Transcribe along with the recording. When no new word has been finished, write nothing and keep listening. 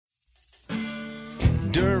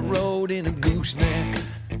dirt road in a gooseneck,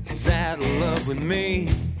 saddle up with me.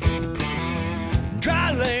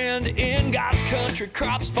 Dry land in God's country,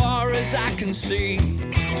 crops far as I can see.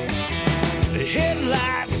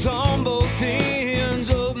 Headlights on both ends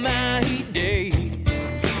of my day.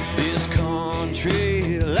 This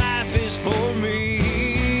country life is for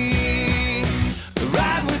me.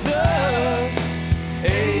 Ride with us,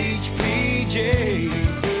 HPJ.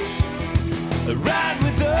 Ride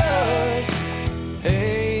with us,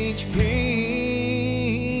 HPJ.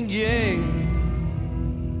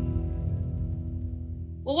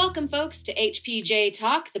 Well, welcome, folks, to HPJ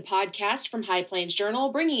Talk, the podcast from High Plains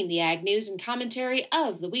Journal, bringing the ag news and commentary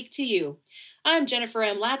of the week to you. I'm Jennifer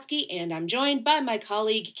M. Latsky, and I'm joined by my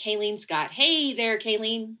colleague, Kayleen Scott. Hey there,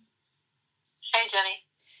 Kayleen. Hey, Jenny.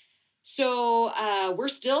 So we're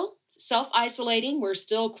still self-isolating. We're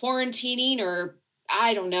still quarantining, or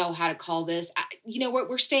I don't know how to call this. You know what?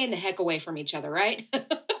 We're staying the heck away from each other, right?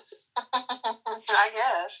 I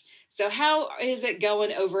guess. So how is it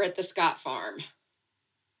going over at the Scott farm?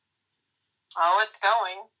 Oh, it's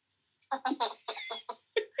going.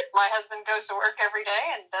 My husband goes to work every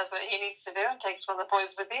day and does what he needs to do and takes one of the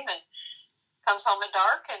boys with him and comes home at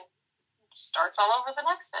dark and starts all over the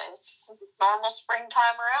next day. It's normal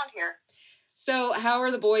springtime around here. So how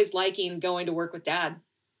are the boys liking going to work with Dad?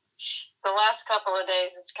 The last couple of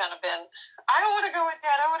days, it's kind of been, I don't want to go with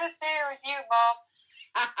Dad. I want to stay here with you, Mom.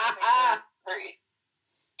 They're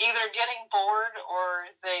either getting bored or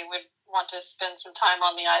they would want to spend some time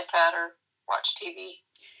on the iPad or watch TV.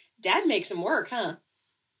 Dad makes them work, huh?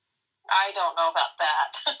 I don't know about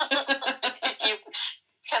that. If you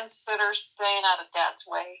consider staying out of Dad's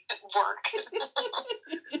way at work.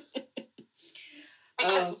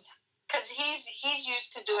 Because he's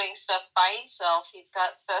used to doing stuff by himself. He's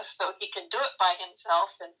got stuff so he can do it by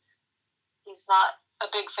himself, and he's not a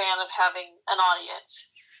big fan of having an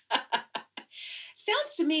audience.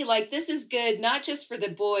 Sounds to me like this is good, not just for the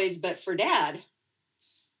boys, but for Dad.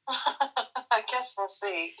 I guess we'll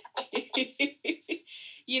see.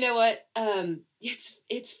 You know what?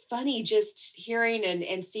 It's funny just hearing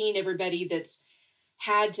and seeing everybody that's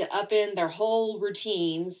had to upend their whole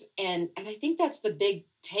routines. And I think that's the big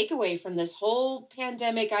takeaway from this whole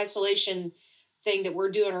pandemic isolation thing that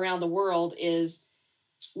we're doing around the world is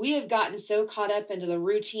we have gotten so caught up into the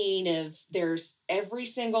routine of there's every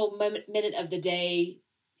single minute of the day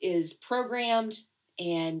is programmed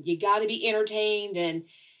and you got to be entertained and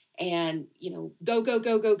you know, go,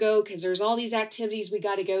 because there's all these activities we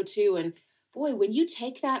got to go to. And boy, when you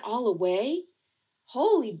take that all away,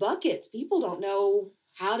 holy buckets, people don't know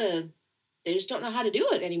they just don't know how to do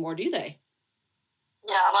it anymore, do they?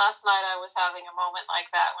 Yeah, last night I was having a moment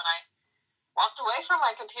like that when I walked away from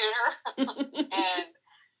my computer and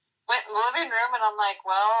went in the living room, and I'm like,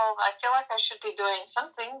 well, I feel like I should be doing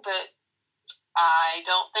something, but I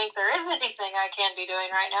don't think there is anything I can be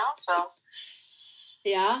doing right now, so...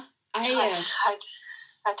 Yeah, I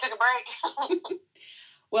took a break.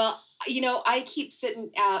 Well, you know, I keep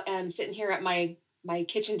sitting here at my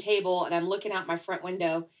kitchen table, and I'm looking out my front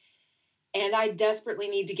window, and I desperately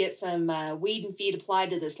need to get some weed and feed applied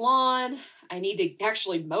to this lawn. I need to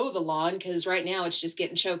actually mow the lawn because right now it's just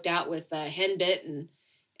getting choked out with henbit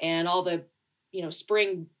and all the, you know,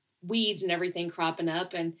 spring weeds and everything cropping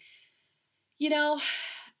up. And, you know,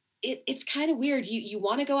 it's kind of weird. You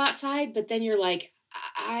want to go outside, but then you're like,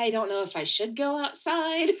 I don't know if I should go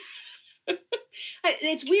outside.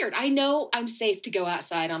 It's weird. I know I'm safe to go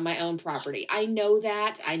outside on my own property. I know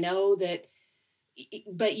that,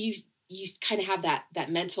 but you kind of have that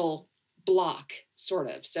mental block sort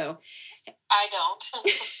of. So I don't.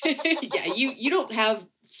 Yeah. You don't have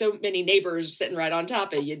so many neighbors sitting right on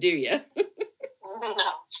top of you, do you? No,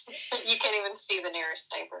 you can't even see the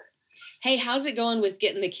nearest neighbor. Hey, how's it going with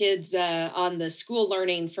getting the kids on the school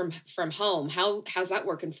learning from home? How's that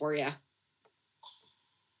working for you?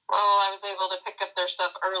 Well, I was able to pick up their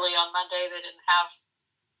stuff early on Monday. They didn't have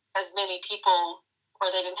as many people,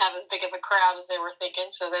 or they didn't have as big of a crowd as they were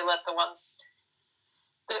thinking, so they let the ones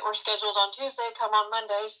that were scheduled on Tuesday come on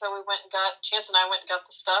Monday. So Chance and I went and got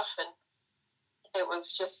the stuff, and it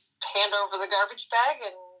was just hand over the garbage bag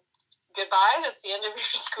and goodbye. That's the end of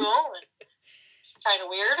your school. And it's kind of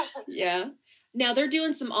weird. Yeah. Now they're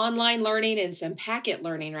doing some online learning and some packet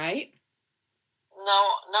learning, right? No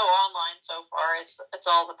online so far. It's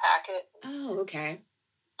all the packet. Oh, okay.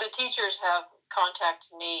 The teachers have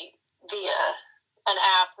contacted me via an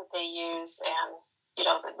app that they use, and you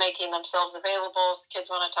know, making themselves available if the kids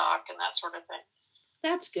want to talk and that sort of thing.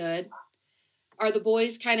 That's good. Are the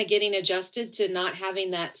boys kind of getting adjusted to not having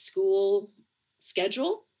that school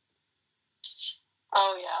schedule?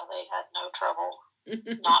 Oh, yeah, they had no trouble.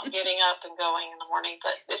 not getting up and going in the morning.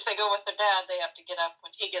 But if they go with their dad, they have to get up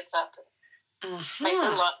when he gets up and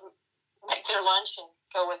make their lunch and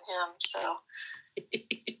go with him. So,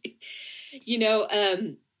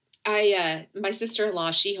 my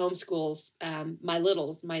sister-in-law, she homeschools my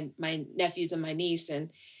littles, my nephews and my niece,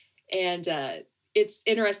 and it's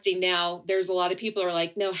interesting now. There's a lot of people who are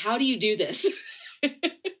like, no, how do you do this?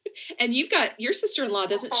 And you've got your sister-in-law,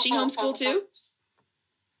 doesn't she homeschool too?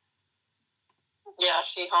 Yeah,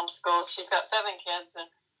 she homeschools. She's got 7 kids, and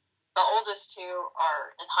the oldest 2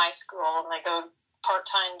 are in high school, and they go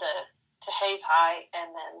part-time to Hayes High,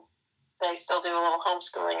 and then they still do a little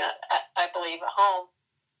homeschooling, I believe, at home.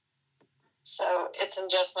 So it's an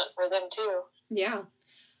adjustment for them too. Yeah.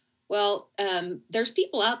 Well, there's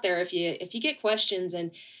people out there, if you get questions,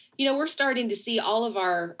 and, we're starting to see all of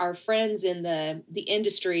our friends in the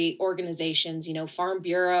industry organizations, Farm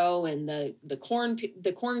Bureau and the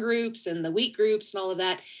corn groups and the wheat groups and all of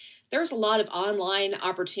that. There's a lot of online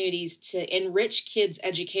opportunities to enrich kids'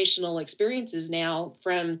 educational experiences now,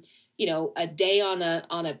 from, a day on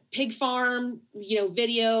a pig farm,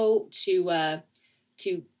 video to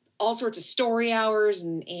all sorts of story hours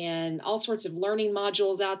and all sorts of learning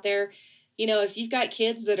modules out there. If you've got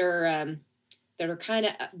kids that are kind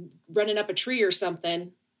of running up a tree or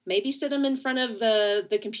something, maybe sit them in front of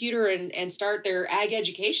the computer and start their ag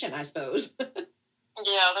education, I suppose.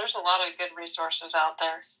 Yeah, there's a lot of good resources out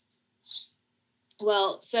there.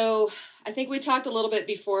 Well, so I think we talked a little bit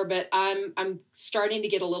before, but I'm starting to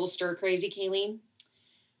get a little stir crazy, Kayleen.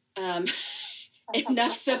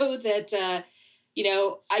 Enough so that,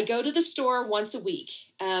 I go to the store once a week.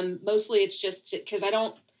 Mostly it's just because I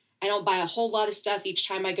don't buy a whole lot of stuff each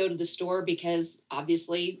time I go to the store, because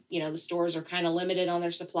obviously, the stores are kind of limited on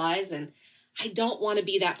their supplies, and I don't want to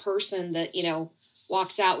be that person that,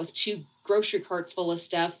 walks out with 2 grocery carts full of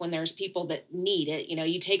stuff when there's people that need it.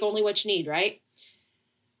 You take only what you need, right?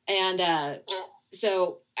 And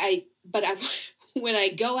when I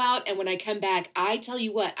go out and when I come back, I tell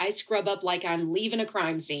you what, I scrub up like I'm leaving a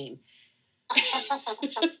crime scene.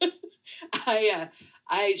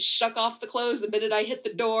 I shuck off the clothes the minute I hit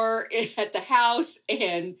the door at the house,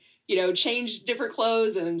 and, change different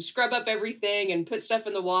clothes and scrub up everything and put stuff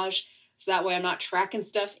in the wash. So that way I'm not tracking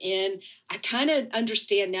stuff in. I kind of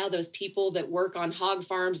understand now those people that work on hog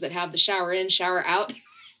farms that have the shower in, shower out.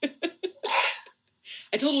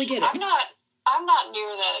 I totally get it. I'm not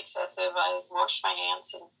near that excessive. I wash my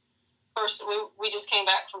hands, and first we just came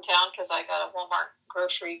back from town because I got a Walmart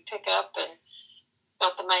grocery pickup and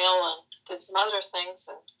got the mail and did some other things,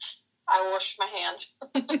 and I washed my hands.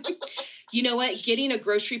 You know what? Getting a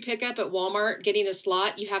grocery pickup at Walmart, getting a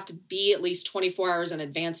slot, you have to be at least 24 hours in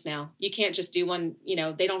advance now. You can't just do one,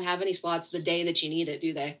 they don't have any slots the day that you need it,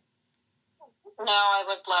 do they? No, I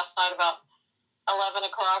looked last night about 11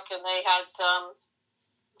 o'clock, and they had some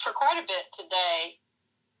for quite a bit today,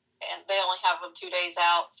 and they only have them 2 days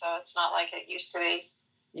out, so it's not like it used to be.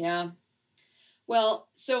 Yeah. Well,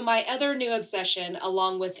 so my other new obsession,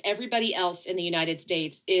 along with everybody else in the United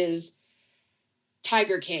States, is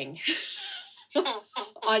Tiger King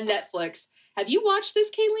on Netflix. Have you watched this,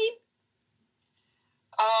 Kayleen?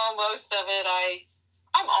 Oh, most of it.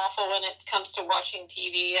 I'm awful when it comes to watching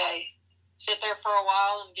TV. I sit there for a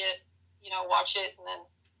while and watch it, and then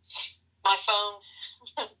my phone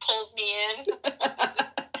pulls me in,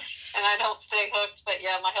 and I don't stay hooked. But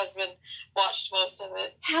yeah, my husband watched most of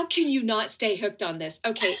it. How can you not stay hooked on this?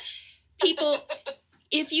 Okay, people,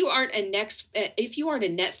 if you aren't a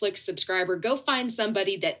Netflix subscriber, go find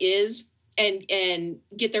somebody that is and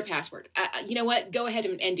get their password. You know what? Go ahead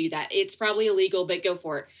and do that. It's probably illegal, but go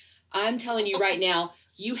for it. I'm telling you right now,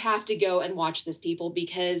 you have to go and watch this, people,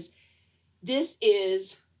 because this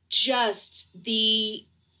is just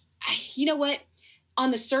you know what?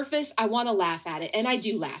 On the surface, I want to laugh at it, and I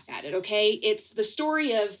do laugh at it, okay? It's the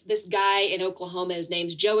story of this guy in Oklahoma. His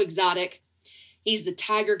name's Joe Exotic. He's the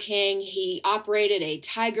Tiger King. He operated a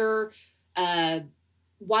tiger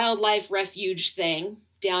wildlife refuge thing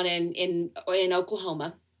down in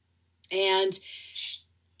Oklahoma. And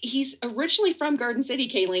he's originally from Garden City,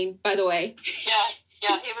 Kayleen, by the way.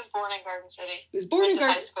 Yeah, he was born in Garden City. He was born in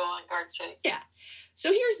high school in Garden City. Yeah.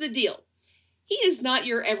 So here's the deal. He is not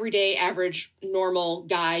your everyday, average, normal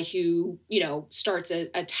guy who, starts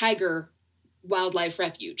a tiger wildlife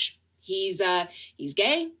refuge. He's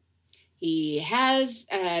gay. He has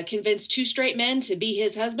convinced 2 straight men to be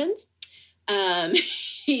his husbands.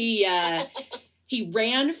 He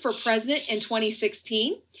ran for president in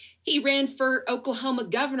 2016. He ran for Oklahoma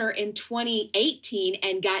governor in 2018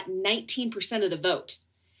 and got 19% of the vote.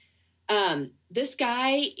 This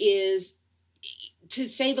guy is, to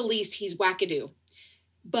say the least, he's wackadoo.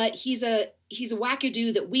 but he's a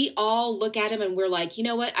wackadoo that we all look at him and we're like, you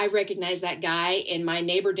know what? I recognize that guy in my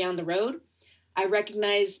neighbor down the road. I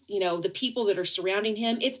recognize, the people that are surrounding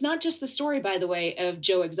him. It's not just the story, by the way, of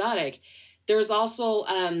Joe Exotic. There's also,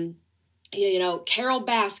 Carol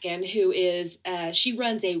Baskin, who is, she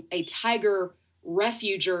runs a tiger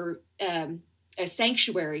refuge or a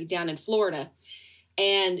sanctuary down in Florida.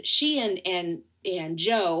 And she and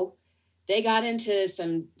Joe, they got into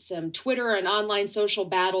some Twitter and online social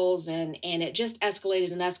battles, and it just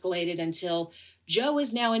escalated until Joe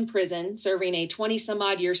is now in prison serving a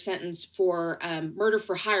 20-some-odd-year sentence for murder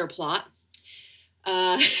for hire plot.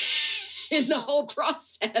 In the whole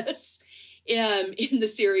process, in the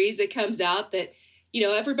series, it comes out that,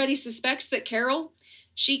 everybody suspects that Carol,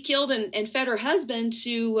 she killed and fed her husband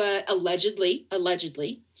to, allegedly,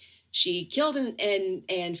 she killed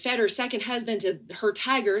and fed her second husband to her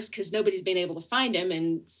tigers because nobody's been able to find him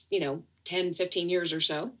in, 10, 15 years or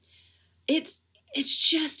so. It's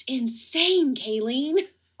just insane, Kayleen.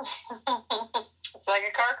 It's like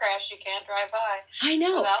a car crash you can't drive by. I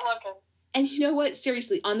know. Without looking. And you know what?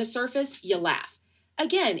 Seriously, on the surface, you laugh.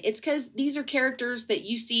 Again, it's because these are characters that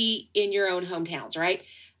you see in your own hometowns, right?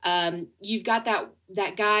 You've got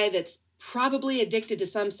that guy that's probably addicted to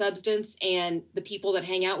some substance, and the people that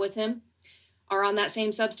hang out with him are on that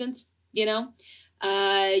same substance, You've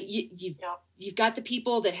got the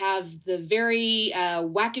people that have the very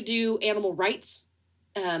wackadoo animal rights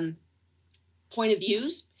point of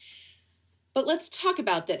views. But let's talk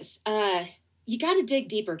about this. You got to dig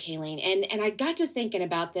deeper, Kayleen. And I got to thinking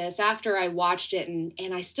about this after I watched it,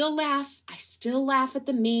 and I still laugh. I still laugh at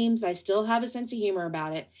the memes. I still have a sense of humor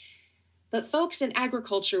about it. But folks in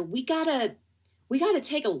agriculture, we gotta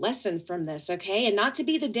take a lesson from this, okay? And not to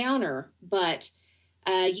be the downer, but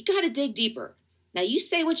you got to dig deeper. Now, you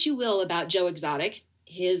say what you will about Joe Exotic,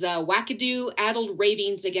 his wackadoo-addled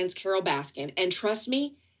ravings against Carol Baskin, and trust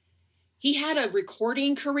me, he had a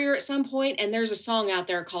recording career at some point, and there's a song out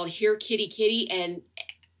there called "Here Kitty Kitty," and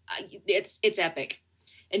it's epic.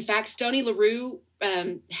 In fact, Stoney LaRue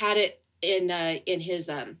had it in his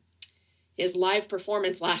live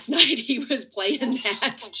performance last night. He was playing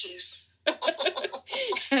that. Jeez.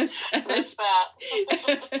 Missed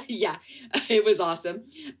that. Yeah, it was awesome.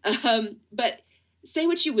 But say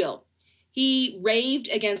what you will. He raved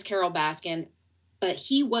against Carol Baskin, but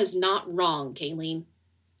he was not wrong, Kayleen.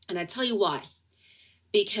 And I tell you why.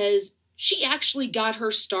 Because she actually got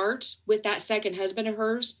her start with that second husband of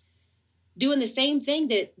hers doing the same thing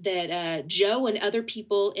that Joe and other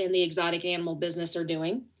people in the exotic animal business are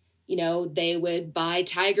doing. They would buy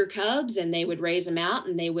tiger cubs and they would raise them out,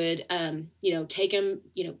 and they would, take them,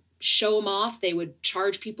 show them off. They would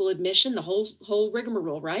charge people admission, the whole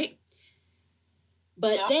rigmarole, right?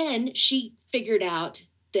 But then she figured out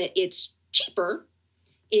that it's cheaper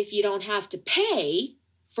if you don't have to pay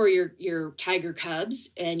for your tiger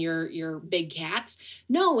cubs and your big cats.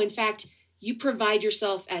 No, in fact, you provide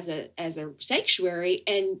yourself as a sanctuary,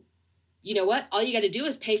 and you know what? All you got to do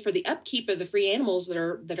is pay for the upkeep of the free animals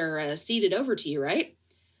that are ceded over to you, right?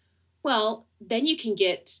 Well, then you can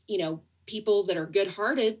get, people that are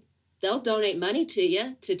good-hearted. They'll donate money to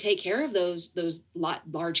you to take care of those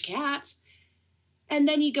large cats. And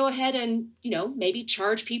then you go ahead and, maybe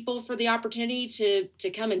charge people for the opportunity to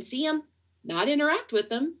come and see them, not interact with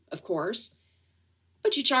them, of course,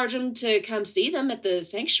 but you charge them to come see them at the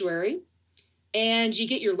sanctuary, and you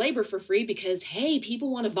get your labor for free because, hey, people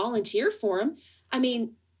want to volunteer for them. I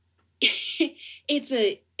mean, it's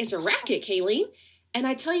a racket, Kayleen. And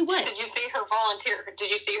I tell you what. Did you see her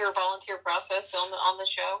volunteer process on the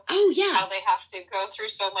show? Oh, yeah. How they have to go through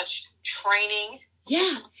so much training.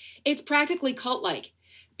 Yeah, it's practically cult-like,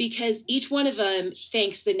 because each one of them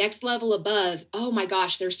thinks the next level above, oh my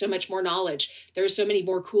gosh, there's so much more knowledge. There's so many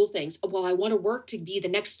more cool things. Well, I want to work to be the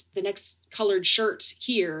next colored shirt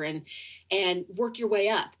here, and work your way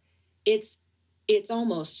up. It's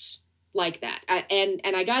almost like that. And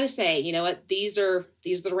I got to say, you know what, these are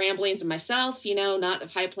the ramblings of myself, not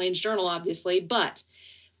of High Plains Journal, obviously, but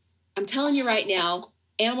I'm telling you right now,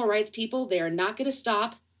 animal rights people, they are not going to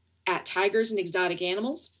stop at tigers and exotic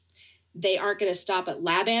animals. They aren't going to stop at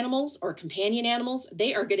lab animals or companion animals.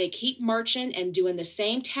 They are going to keep marching and doing the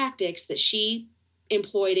same tactics that she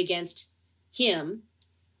employed against him,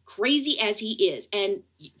 crazy as he is. And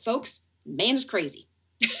folks, man is crazy.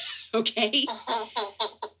 Okay?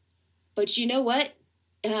 But you know what?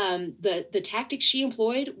 The tactics she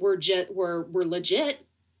employed were legit.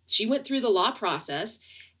 She went through the law process,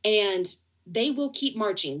 and they will keep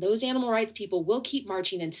marching. Those animal rights people will keep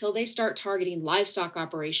marching until they start targeting livestock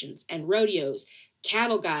operations and rodeos,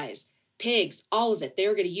 cattle guys, pigs, all of it.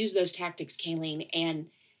 They're going to use those tactics, Kayleen. And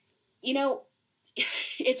you know,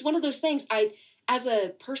 it's one of those things. As a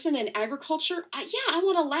person in agriculture, I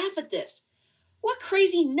want to laugh at this. What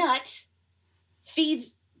crazy nut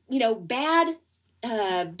feeds, bad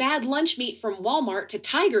lunch meat from Walmart to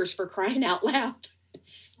tigers, for crying out loud?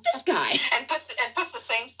 This guy. and puts the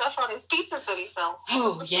same stuff on his pizzas that he sells.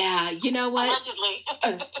 Oh, yeah. You know what? Allegedly.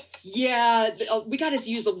 Yeah. We got to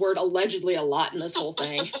use the word allegedly a lot in this whole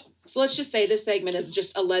thing. So let's just say this segment is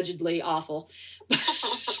just allegedly awful.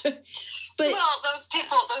 But well,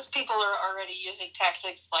 those people are already using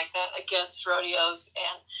tactics like that against rodeos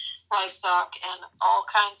and livestock and all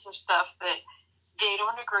kinds of stuff that they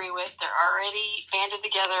don't agree with. They're already banded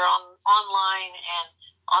together online and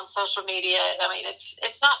on social media. I mean,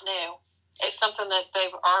 it's not new. It's something that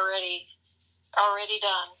they've already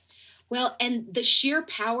done. Well, and the sheer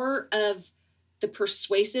power of the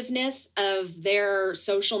persuasiveness of their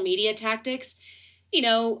social media tactics,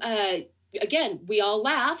 again, we all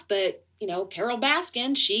laugh, but Carol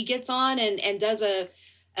Baskin, she gets on and does a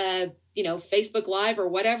Facebook Live or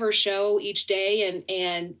whatever show each day.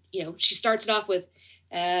 And she starts it off with,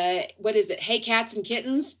 what is it? Hey, cats and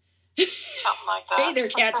kittens. Something like that. Hey there,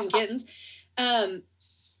 cats and kittens.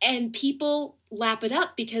 And people lap it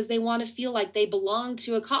up because they want to feel like they belong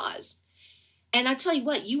to a cause. And I tell you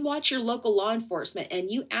what, you watch your local law enforcement and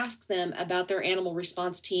you ask them about their animal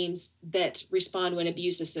response teams that respond when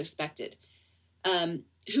abuse is suspected.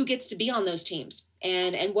 Who gets to be on those teams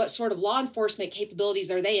and what sort of law enforcement capabilities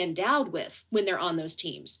are they endowed with when they're on those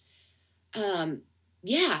teams?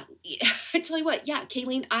 Yeah, I tell you what, yeah,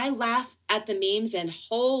 Kayleen, I laugh at the memes and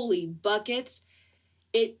holy buckets.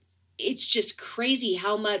 It's just crazy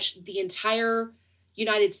how much the entire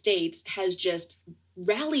United States has just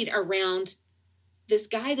rallied around this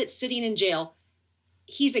guy that's sitting in jail.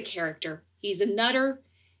 He's a character. He's a nutter.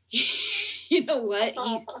 You know what?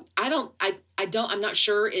 I'm not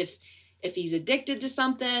sure if he's addicted to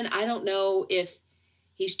something. I don't know if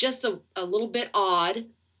he's just a little bit odd,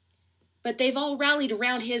 but they've all rallied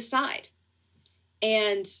around his side.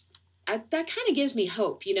 And that kind of gives me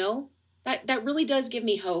hope, that really does give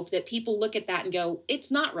me hope that people look at that and go,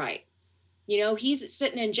 it's not right. He's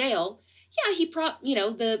sitting in jail. Yeah,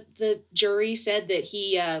 the jury said that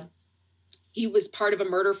he was part of a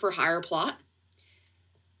murder for hire plot.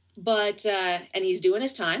 But, and he's doing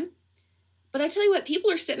his time. But I tell you what,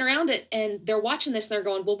 people are sitting around it and they're watching this and they're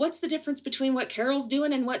going, well, what's the difference between what Carol's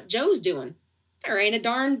doing and what Joe's doing? There ain't a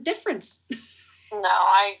darn difference. No,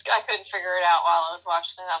 I couldn't figure it out while I was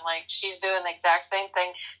watching it. I'm like, she's doing the exact same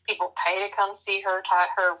thing. People pay to come see her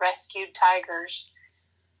rescued tigers.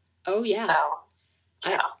 Oh, yeah. So,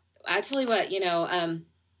 I tell you what,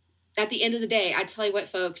 at the end of the day, I tell you what,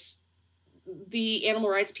 folks, the animal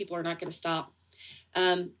rights people are not going to stop.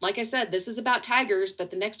 Like I said, this is about tigers, but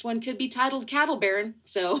the next one could be titled Cattle Baron.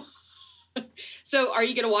 So are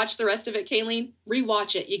you going to watch the rest of it, Kayleen?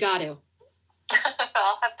 Rewatch it. You got to.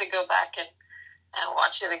 I'll have to go back and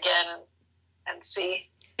watch it again and see.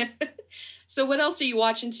 So what else are you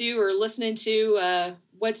watching to or listening to?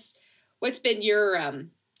 What's been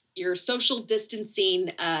your social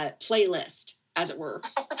distancing playlist, as it were?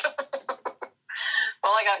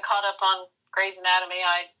 Well, I got caught up on Grey's Anatomy.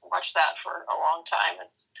 I watched that for a long time and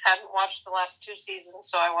hadn't watched the last 2 seasons,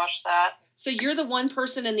 so I watched that. So you're the one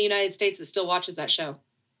person in the United States that still watches that show?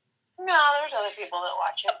 No, there's other people that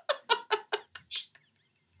watch it.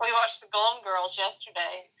 We watched The Golden Girls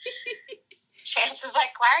yesterday. Chance was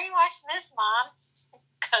like, why are you watching this, Mom?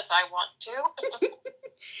 Because I want to.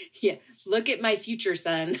 Yeah, look at my future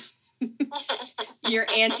son. Your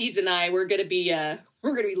aunties and I, we're gonna be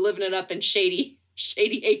living it up in Shady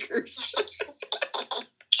Acres.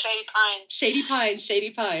 Shady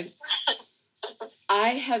Pines. I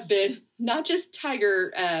have been not just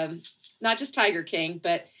Tiger King,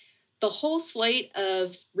 but the whole slate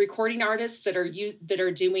of recording artists that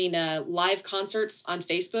are doing live concerts on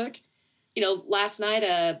Facebook. Last night,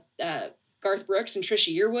 Garth Brooks and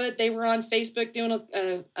Trisha Yearwood, they were on Facebook doing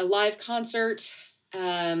a live concert.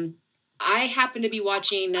 I happen to be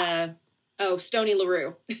watching Stoney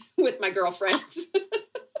LaRue with my girlfriends.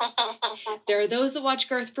 There are those that watch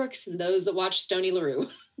Garth Brooks and those that watch Stoney LaRue.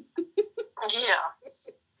 Yeah.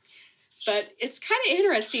 But it's kind of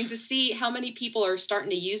interesting to see how many people are starting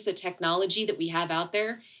to use the technology that we have out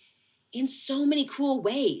there in so many cool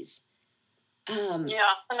ways. Yeah, and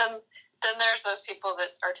then there's those people that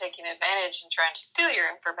are taking advantage and trying to steal your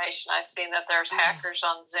information. I've seen that there's hackers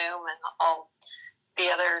on Zoom and all the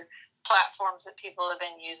other platforms that people have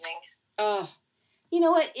been using. Oh, you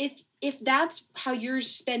know what? If that's how you're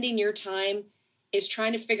spending your time, is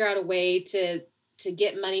trying to figure out a way to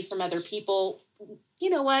get money from other people,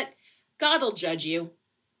 you know what? God will judge you.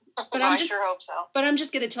 But I sure hope so. But I'm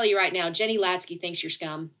just going to tell you right now, Jenny Latsky thinks you're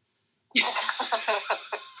scum. Yeah.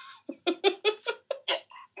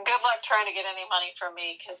 Good luck trying to get any money from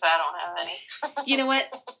me because I don't have any. You know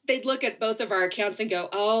what? They'd look at both of our accounts and go,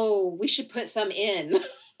 oh, we should put some in.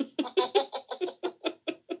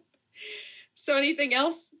 So anything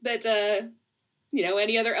else that,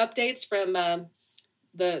 any other updates from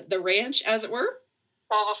the ranch, as it were?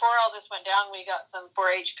 Well, before all this went down, we got some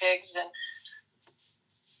 4-H pigs, and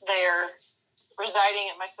they're residing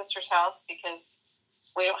at my sister's house because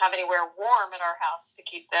we don't have anywhere warm at our house to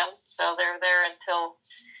keep them. So they're there until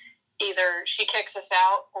either she kicks us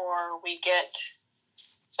out or we get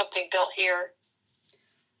something built here.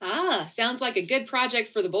 Ah, sounds like a good project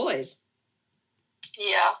for the boys.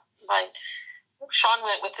 Yeah. Sean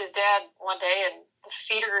went with his dad one day, and the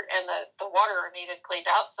feeder and the water needed cleaned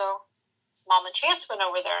out, so Mom and Chance went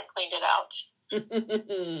over there and cleaned it out.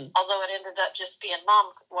 Although it ended up just being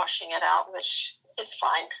Mom washing it out, which is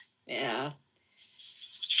fine. Yeah.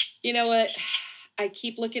 You know what? I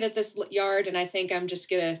keep looking at this yard, and I think I'm just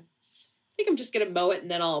gonna mow it, and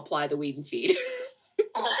then I'll apply the weed and feed.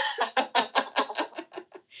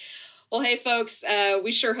 Well, hey, folks,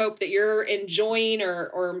 we sure hope that you're enjoying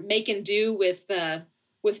or making do with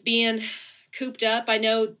being cooped up. I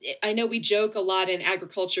know we joke a lot in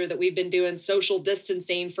agriculture that we've been doing social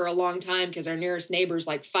distancing for a long time because our nearest neighbor's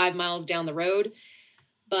like 5 miles down the road.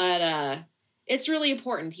 But it's really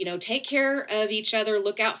important, take care of each other,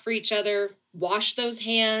 look out for each other, wash those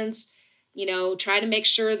hands, try to make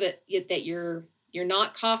sure that you're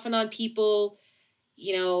not coughing on people.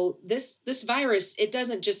 This virus, it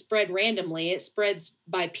doesn't just spread randomly, it spreads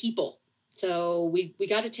by people. So we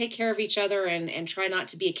got to take care of each other and try not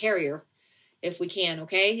to be a carrier if we can,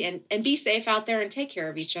 okay? And be safe out there and take care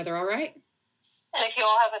of each other, all right? And if you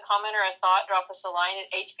all have a comment or a thought, drop us a line at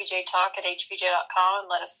hbjtalk@hbj.com and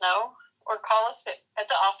let us know. Or call us at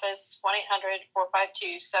the office,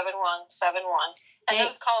 1-800-452-7171. And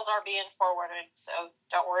those calls are being forwarded, so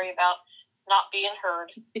don't worry about not being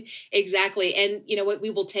heard. Exactly. And you know what?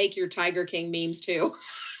 We will take your Tiger King memes too.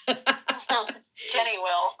 Jenny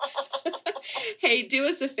will. Hey, do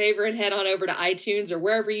us a favor and head on over to iTunes or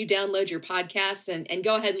wherever you download your podcasts and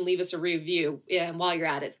go ahead and leave us a review while you're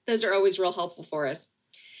at it. Those are always real helpful for us.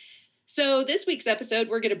 So this week's episode,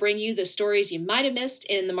 we're going to bring you the stories you might have missed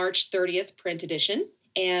in the March 30th print edition.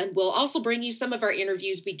 And we'll also bring you some of our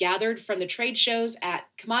interviews we gathered from the trade shows at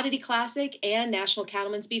Commodity Classic and National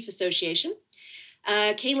Cattlemen's Beef Association.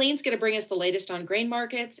 Kayleen's going to bring us the latest on grain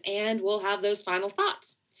markets, and we'll have those final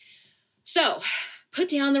thoughts. So, put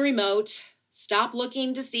down the remote, stop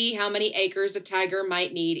looking to see how many acres a tiger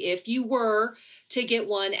might need if you were to get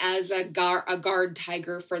one as a guard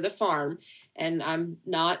tiger for the farm. And I'm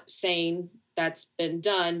not saying that's been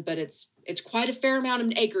done, but it's quite a fair amount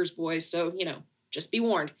of acres, boys, so, just be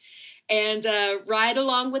warned. And ride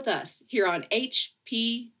along with us here on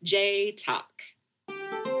HPJ Talk.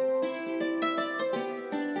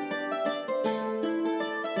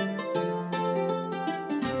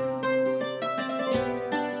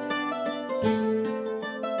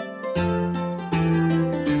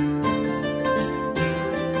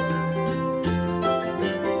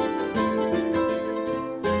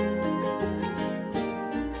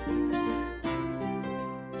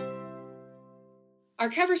 Our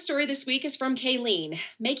cover story this week is from Kayleen,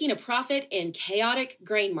 Making a Profit in Chaotic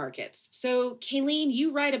Grain Markets. So, Kayleen,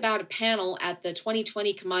 you write about a panel at the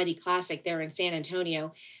 2020 Commodity Classic there in San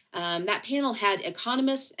Antonio. That panel had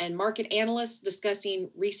economists and market analysts discussing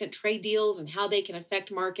recent trade deals and how they can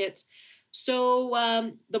affect markets. So,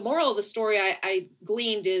 the moral of the story I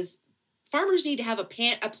gleaned is farmers need to have a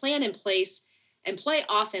plan in place and play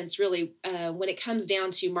offense, really, when it comes down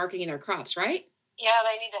to marketing their crops, right? Yeah,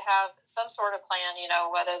 they need to have some sort of plan,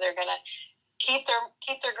 whether they're going to keep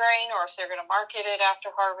their grain or if they're going to market it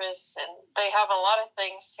after harvest. And they have a lot of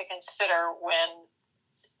things to consider when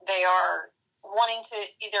they are wanting to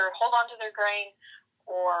either hold on to their grain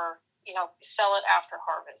or, sell it after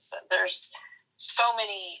harvest. There's so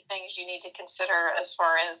many things you need to consider as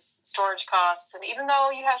far as storage costs. And even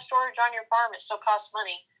though you have storage on your farm, it still costs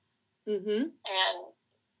money. Mm-hmm. And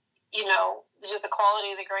the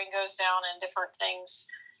quality of the grain goes down and different things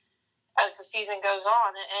as the season goes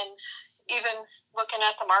on. And even looking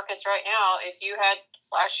at the markets right now, if you had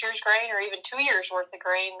last year's grain or even 2 years worth of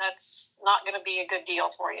grain, that's not going to be a good deal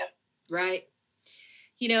for you. Right.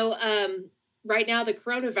 Right now the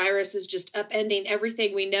coronavirus is just upending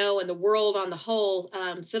everything we know in the world on the whole.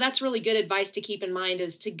 So that's really good advice to keep in mind,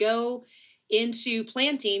 is to go into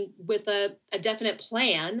planting with a definite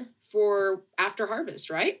plan for after harvest,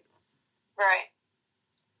 right? Right.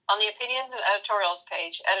 On the Opinions and Editorials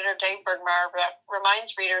page, editor Dave Bergmeyer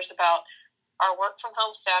reminds readers about our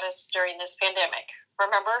work-from-home status during this pandemic.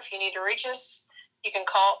 Remember, if you need to reach us, you can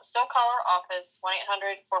still call our office,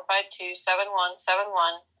 1-800-452-7171,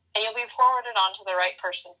 and you'll be forwarded on to the right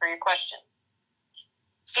person for your question.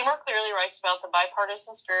 Seymour clearly writes about the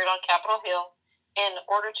bipartisan spirit on Capitol Hill in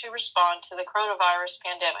order to respond to the coronavirus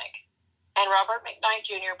pandemic. And Robert McKnight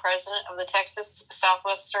Jr., president of the Texas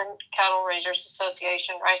Southwestern Cattle Raisers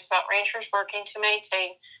Association, writes about ranchers working to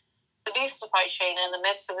maintain the beef supply chain in the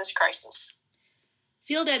midst of this crisis.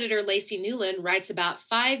 Field editor Lacey Newland writes about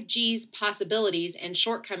 5G's possibilities and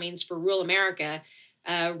shortcomings for rural America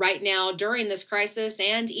right now during this crisis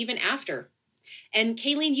and even after. And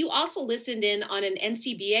Kayleen, you also listened in on an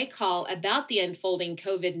NCBA call about the unfolding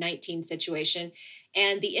COVID-19 situation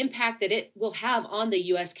and the impact that it will have on the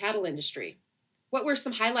U.S. cattle industry. What were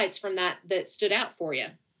some highlights from that stood out for you?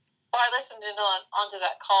 Well, I listened in onto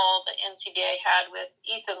that call that NCBA had with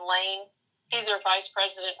Ethan Lane. He's their Vice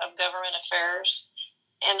President of Government Affairs,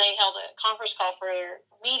 and they held a conference call for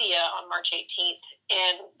media on March 18th,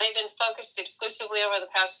 and they've been focused exclusively over the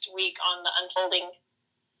past week on the unfolding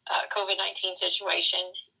COVID-19 situation.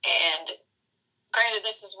 And granted,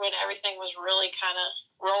 this is when everything was really kind of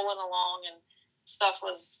rolling along and stuff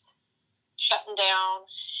was shutting down,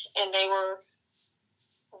 and they were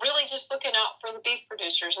really just looking out for the beef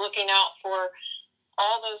producers, looking out for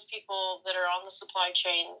all those people that are on the supply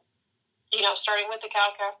chain, starting with the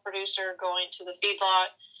cow-calf producer, going to the feedlot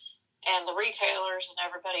and the retailers and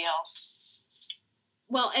everybody else.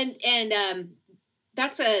 Well, and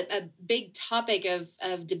that's a big topic of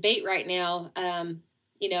debate right now.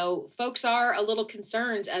 Folks are a little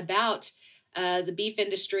concerned about the beef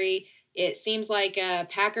industry. It seems like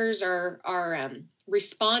packers are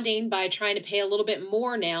responding by trying to pay a little bit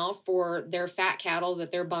more now for their fat cattle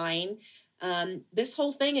that they're buying. This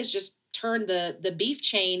whole thing has just turned the beef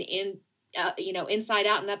chain inside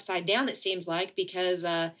out and upside down, it seems like, because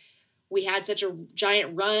we had such a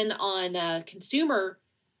giant run on consumer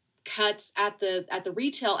cuts at the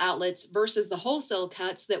retail outlets versus the wholesale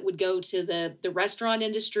cuts that would go to the restaurant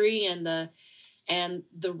industry and the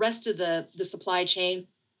rest of the supply chain.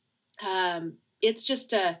 It's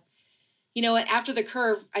just after the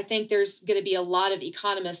curve, I think there's going to be a lot of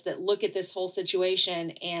economists that look at this whole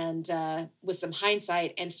situation and with some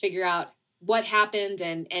hindsight and figure out what happened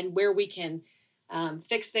and where we can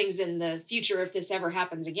fix things in the future if this ever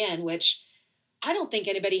happens again, which I don't think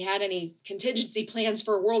anybody had any contingency plans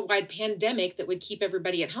for a worldwide pandemic that would keep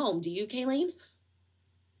everybody at home. Do you, Kayleen?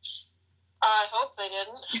 I hope they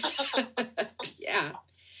didn't. Yeah.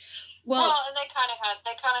 Well, and they kind of had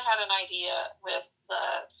an idea with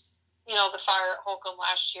the fire at Holcomb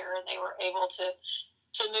last year, and they were able to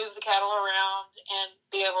move the cattle around and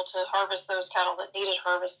be able to harvest those cattle that needed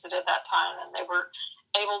harvested at that time, and they were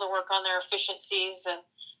able to work on their efficiencies, and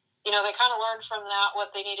they kind of learned from that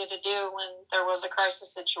what they needed to do when there was a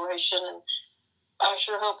crisis situation, and I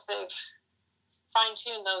sure hope they've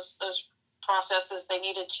fine-tuned those processes they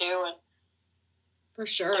needed to, and for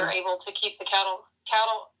sure they're able to keep the cattle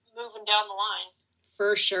moving down the line.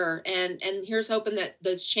 For sure. And here's hoping that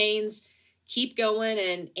those chains keep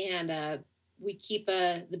going and we keep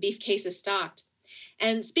the beef cases stocked.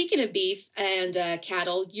 And speaking of beef and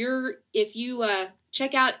cattle, if you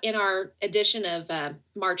check out in our edition of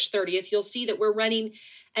March 30th, you'll see that we're running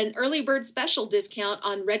an early bird special discount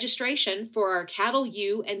on registration for our Cattle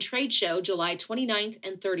U and Trade Show July 29th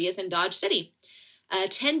and 30th in Dodge City.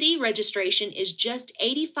 Attendee registration is just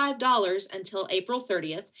 $85 until April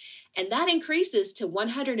 30th, and that increases to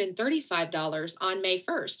 $135 on May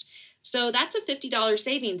 1st. So that's a $50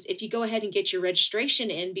 savings if you go ahead and get your registration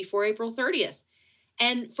in before April 30th.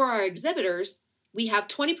 And for our exhibitors, we have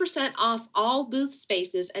 20% off all booth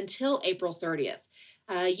spaces until April 30th.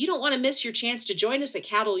 You don't want to miss your chance to join us at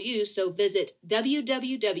Cattle U, so visit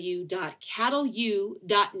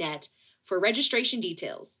www.cattleu.net for registration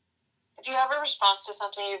details. If you have a response to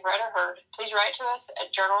something you've read or heard, please write to us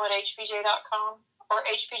at journal@hbj.com or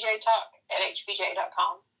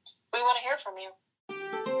hbjtalk@hbj.com. We want to hear from you.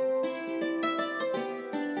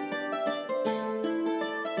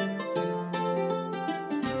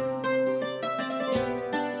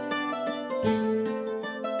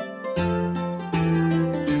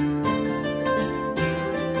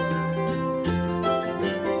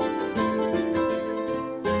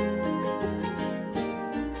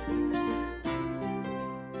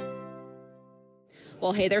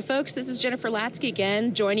 Well, hey there, folks. This is Jennifer Latsky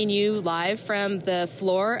again, joining you live from the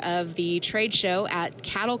floor of the trade show at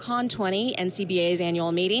CattleCon 20, NCBA's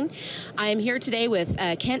annual meeting. I'm here today with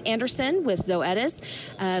Kent Anderson with Zoetis.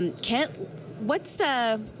 Kent, what's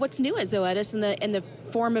new at Zoetis in the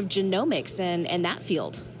form of genomics and that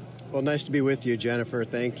field? Well, nice to be with you, Jennifer.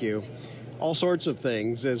 Thank you. All sorts of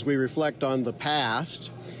things. As we reflect on the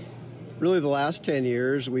past, really the last 10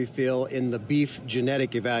 years, we feel in the beef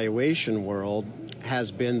genetic evaluation world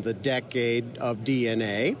has been the decade of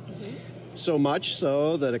DNA. Mm-hmm. So much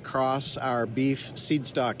so that across our beef seed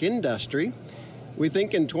stock industry, we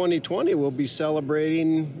think in 2020 we'll be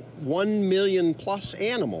celebrating 1 million plus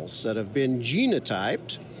animals that have been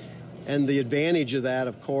genotyped. And the advantage of that,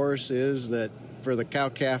 of course, is that for the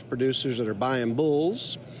cow-calf producers that are buying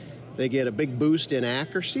bulls, they get a big boost in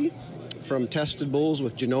accuracy from tested bulls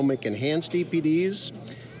with genomic enhanced EPDs,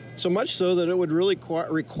 so much so that it would really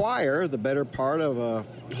require the better part of a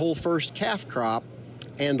whole first calf crop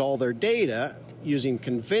and all their data using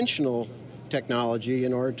conventional technology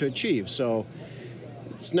in order to achieve. So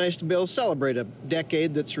it's nice to be able to celebrate a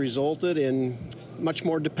decade that's resulted in much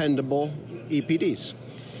more dependable EPDs.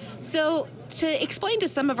 So to explain to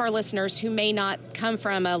some of our listeners who may not come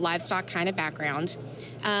from a livestock kind of background,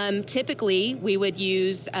 typically we would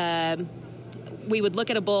use, we would look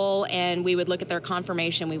at a bull and we would look at their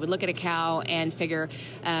conformation. We would look at a cow and figure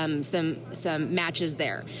some matches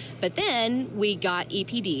there. But then we got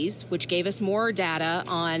EPDs, which gave us more data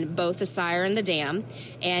on both the sire and the dam,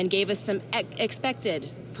 and gave us some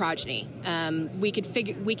expected progeny. We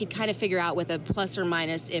could kind of figure out with a plus or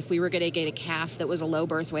minus if we were going to get a calf that was a low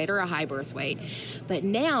birth weight or a high birth weight. But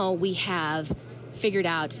now we have figured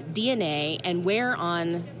out DNA and where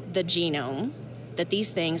on the genome that these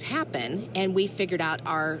things happen, and we figured out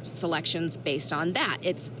our selections based on that.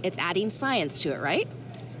 It's adding science to it, right?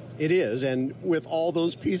 It is, and with all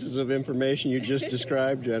those pieces of information you just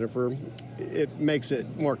described, Jennifer, it makes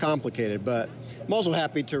it more complicated. But I'm also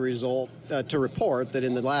happy to report that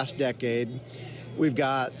in the last decade, we've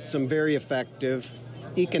got some very effective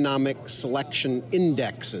economic selection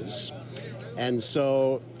indexes. And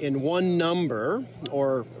so in one number,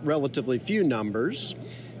 or relatively few numbers,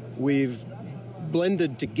 we've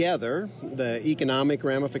blended together the economic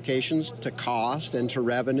ramifications to cost and to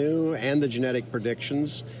revenue and the genetic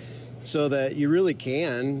predictions so that you really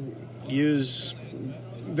can use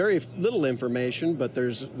very little information, but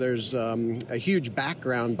there's a huge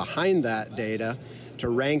background behind that data to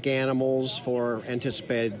rank animals for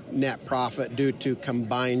anticipated net profit due to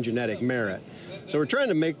combined genetic merit. So we're trying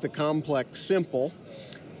to make the complex simple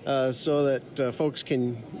so that folks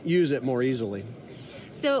can use it more easily.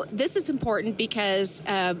 So this is important because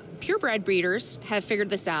purebred breeders have figured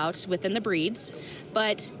this out within the breeds.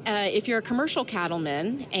 But if you're a commercial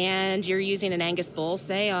cattleman and you're using an Angus bull,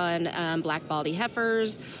 say on black baldy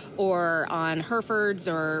heifers or on Herefords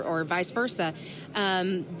or vice versa,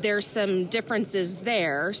 there's some differences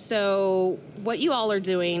there. So what you all are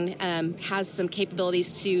doing has some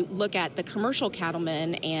capabilities to look at the commercial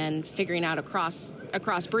cattleman and figuring out across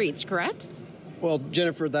breeds, correct? Well,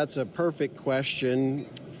 Jennifer, that's a perfect question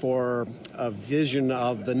for a vision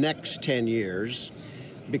of the next 10 years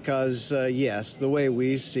because, yes, the way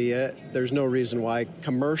we see it, there's no reason why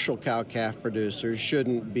commercial cow-calf producers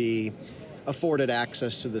shouldn't be afforded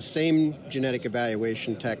access to the same genetic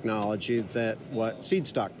evaluation technology that what seed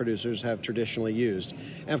stock producers have traditionally used.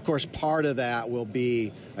 And, of course, part of that will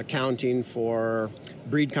be accounting for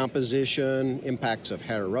breed composition, impacts of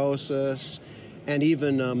heterosis, and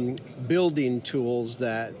even building tools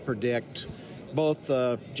that predict both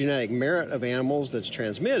the genetic merit of animals that's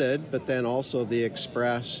transmitted, but then also the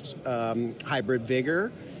expressed hybrid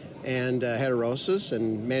vigor and heterosis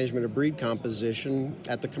and management of breed composition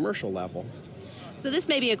at the commercial level. So this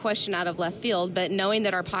may be a question out of left field, but knowing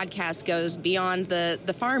that our podcast goes beyond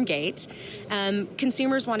the farm gate,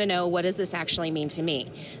 consumers want to know, what does this actually mean to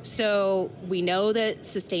me? So we know that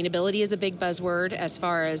sustainability is a big buzzword as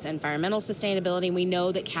far as environmental sustainability. We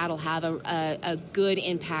know that cattle have a good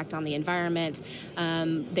impact on the environment.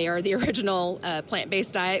 They are the original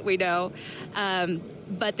plant-based diet, we know.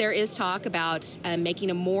 But there is talk about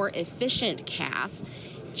making a more efficient calf.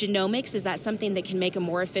 Genomics, is that something that can make a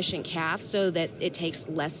more efficient calf so that it takes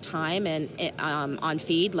less time and on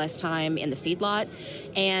feed, less time in the feedlot?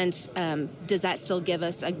 And does that still give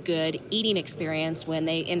us a good eating experience when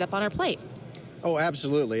they end up on our plate? Oh,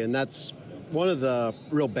 absolutely. And that's one of the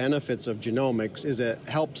real benefits of genomics is it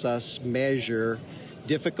helps us measure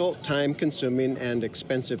difficult, time-consuming, and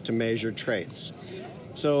expensive-to-measure traits.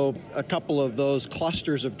 So a couple of those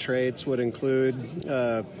clusters of traits would include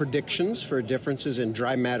predictions for differences in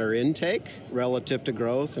dry matter intake relative to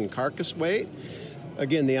growth and carcass weight.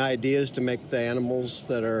 Again, the idea is to make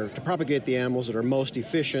to propagate the animals that are most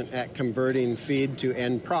efficient at converting feed to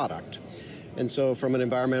end product. And so from an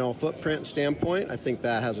environmental footprint standpoint, I think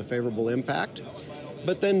that has a favorable impact.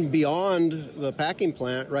 But then beyond the packing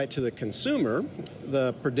plant, right to the consumer,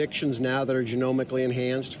 the predictions now that are genomically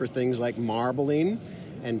enhanced for things like marbling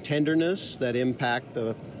and tenderness that impact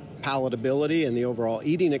the palatability and the overall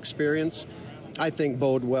eating experience, I think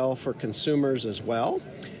bode well for consumers as well.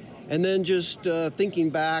 And then just thinking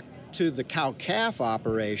back to the cow-calf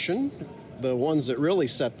operation, the ones that really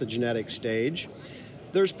set the genetic stage,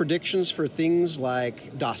 there's predictions for things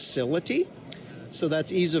like docility. So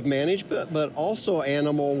that's ease of management, but also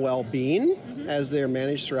animal well-being as they're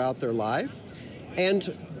managed throughout their life,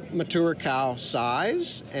 and mature cow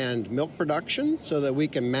size and milk production so that we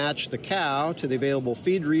can match the cow to the available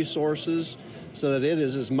feed resources so that it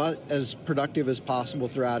is as productive as possible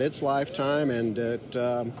throughout its lifetime. And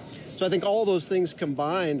so I think all those things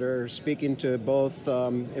combined are speaking to both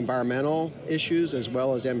environmental issues as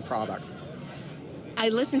well as end product. I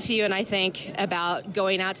listen to you and I think about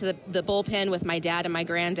going out to the bullpen with my dad and my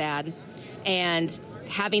granddad and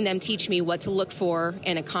having them teach me what to look for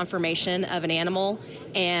in a conformation of an animal.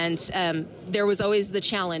 And there was always the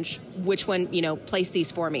challenge, which one, place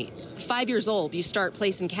these for me. 5 years old, you start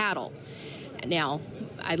placing cattle. Now,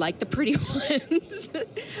 I like the pretty ones.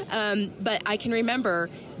 But I can remember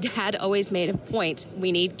Dad always made a point.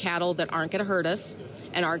 We need cattle that aren't going to hurt us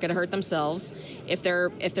and aren't going to hurt themselves. If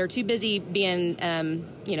they're too busy being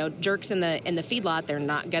jerks in the feedlot, they're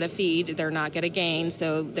not going to feed, they're not going to gain,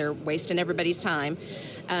 so they're wasting everybody's time.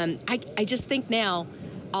 I just think now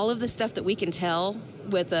all of the stuff that we can tell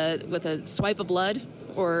with a swipe of blood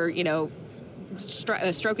or a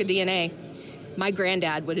stroke of DNA, my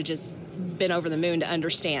granddad would have just been over the moon to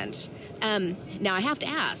understand. Now I have to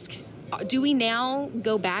ask, do we now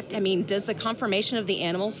go back? Does the conformation of the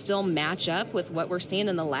animal still match up with what we're seeing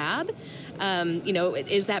in the lab?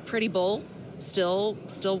 Is that pretty bull still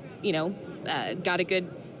got a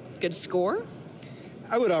good score?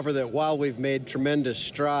 I would offer that while we've made tremendous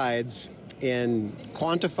strides in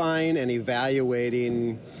quantifying and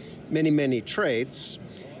evaluating many, many traits,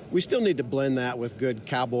 we still need to blend that with good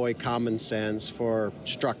cowboy common sense for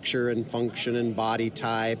structure and function and body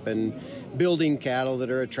type and building cattle that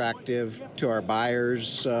are attractive to our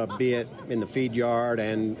buyers, be it in the feed yard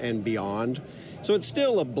and beyond. So it's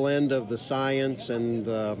still a blend of the science and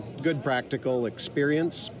the good practical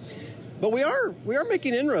experience. But we are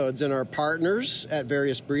making inroads in our partners at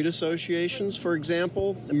various breed associations. For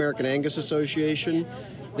example, American Angus Association,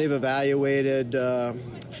 they've evaluated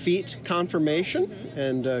feet conformation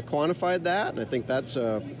and quantified that. And I think that's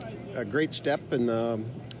a great step in the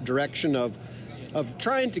direction of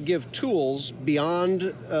trying to give tools beyond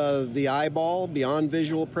the eyeball, beyond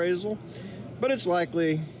visual appraisal. But it's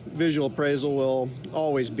likely visual appraisal will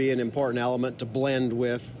always be an important element to blend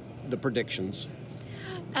with the predictions.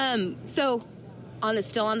 So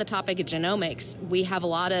still on the topic of genomics, we have a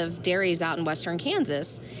lot of dairies out in western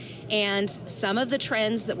Kansas. And some of the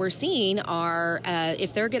trends that we're seeing are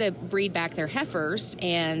if they're going to breed back their heifers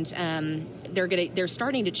and they're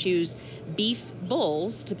starting to choose beef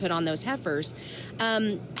bulls to put on those heifers.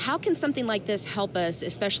 How can something like this help us,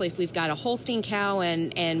 especially if we've got a Holstein cow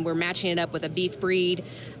and we're matching it up with a beef breed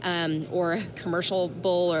or a commercial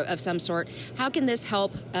bull or of some sort? How can this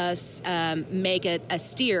help us make a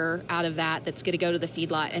steer out of that's going to go to the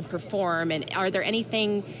feedlot and perform? And are there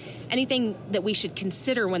anything that we should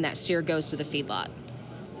consider when that steer goes to the feedlot?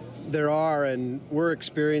 There are, and we're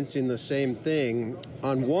experiencing the same thing.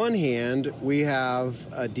 On one hand, we have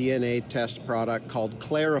a DNA test product called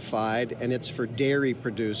Clarified, and it's for dairy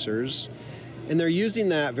producers. And they're using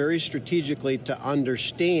that very strategically to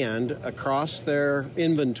understand across their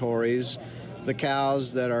inventories the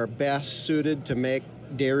cows that are best suited to make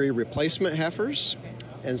dairy replacement heifers.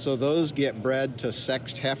 And so those get bred to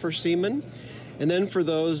sexed heifer semen. And then for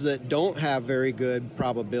those that don't have very good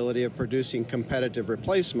probability of producing competitive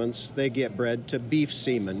replacements, they get bred to beef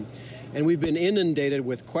semen. And we've been inundated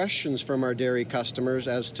with questions from our dairy customers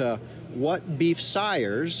as to what beef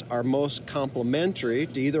sires are most complementary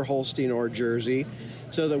to either Holstein or Jersey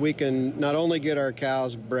so that we can not only get our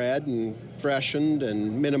cows bred and freshened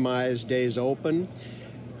and minimize days open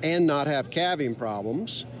and not have calving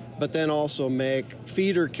problems, but then also make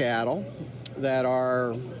feeder cattle that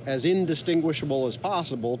are as indistinguishable as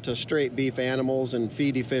possible to straight beef animals and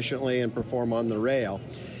feed efficiently and perform on the rail.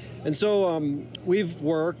 And so we've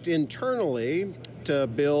worked internally to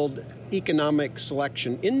build economic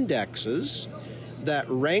selection indexes that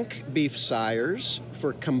rank beef sires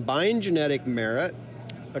for combined genetic merit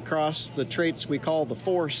across the traits we call the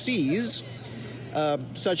 4 C's,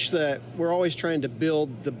 such that we're always trying to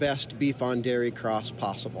build the best beef on dairy cross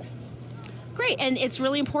possible. Great, and it's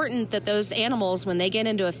really important that those animals, when they get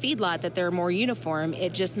into a feedlot, that they're more uniform.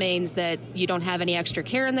 It just means that you don't have any extra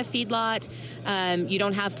care in the feedlot. You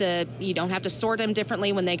don't have to sort them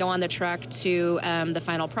differently when they go on the truck to the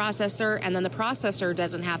final processor, and then the processor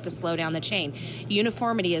doesn't have to slow down the chain.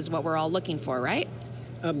 Uniformity is what we're all looking for, right?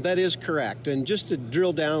 That is correct. And just to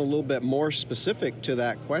drill down a little bit more specific to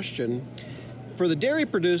that question, for the dairy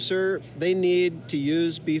producer, they need to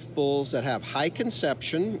use beef bulls that have high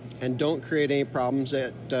conception and don't create any problems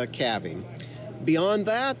at calving. Beyond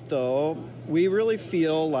that, though, we really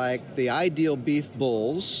feel like the ideal beef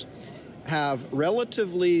bulls have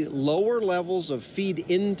relatively lower levels of feed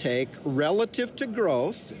intake relative to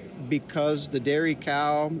growth, because the dairy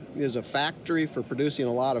cow is a factory for producing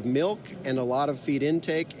a lot of milk and a lot of feed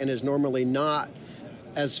intake and is normally not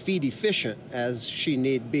as feed efficient as she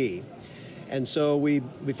need be. And so we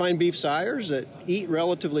find beef sires that eat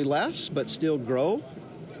relatively less but still grow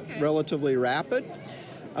relatively rapid.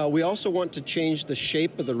 We also want to change the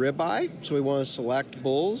shape of the ribeye, so we want to select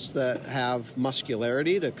bulls that have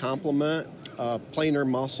muscularity to complement plainer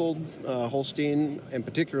muscled Holstein and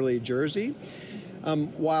particularly Jersey,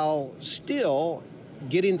 while still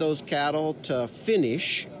getting those cattle to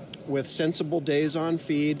finish with sensible days on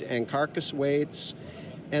feed and carcass weights.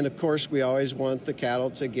 And of course, we always want the cattle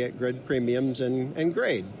to get good premiums and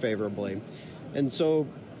grade favorably. And so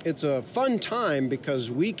it's a fun time because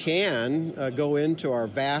we can go into our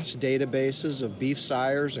vast databases of beef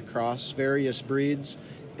sires across various breeds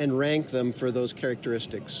and rank them for those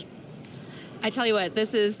characteristics. I tell you what,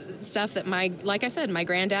 this is stuff that like I said, my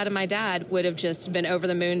granddad and my dad would have just been over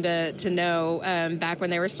the moon to know back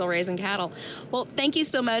when they were still raising cattle. Well, thank you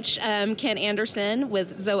so much, Kent Anderson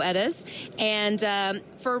with Zoetis. And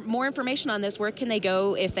for more information on this, where can they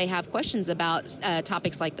go if they have questions about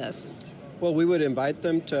topics like this? Well, we would invite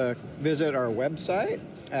them to visit our website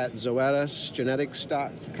at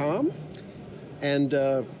zoetisgenetics.com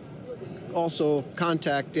and also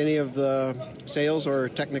contact any of the sales or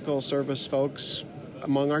technical service folks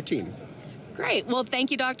among our team. Great. Well,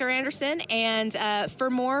 thank you, Dr. Anderson. And for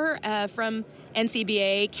more from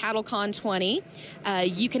NCBA CattleCon 20,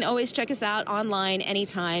 you can always check us out online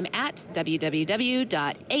anytime at www.hpj.com.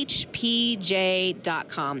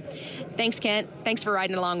 Thanks, Kent. Thanks for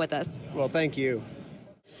riding along with us. Well, thank you.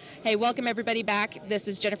 Hey, welcome everybody back. This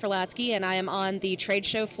is Jennifer Latsky, and I am on the trade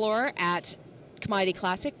show floor at Commodity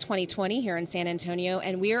Classic 2020 here in San Antonio,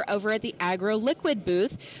 and we are over at the AgroLiquid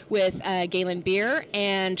booth with Galen Beer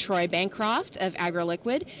and Troy Bancroft of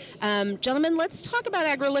AgroLiquid. Gentlemen, let's talk about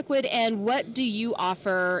AgroLiquid and what do you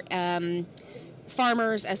offer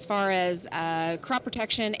farmers as far as crop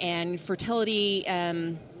protection and fertility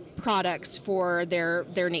products for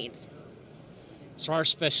their needs. So our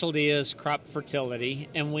specialty is crop fertility,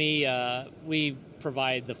 and we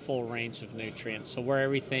provide the full range of nutrients. So we're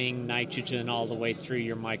everything nitrogen all the way through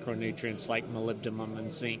your micronutrients like molybdenum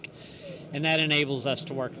and zinc. And that enables us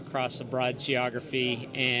to work across a broad geography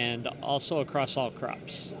and also across all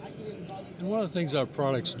crops. And one of the things our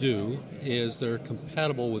products do is they're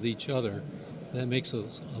compatible with each other. That makes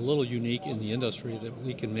us a little unique in the industry, that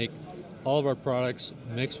we can make all of our products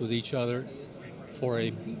mix with each other for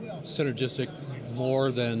a synergistic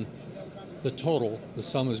more than the total. The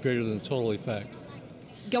sum is greater than the total effect.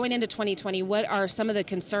 Going into 2020, what are some of the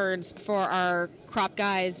concerns for our crop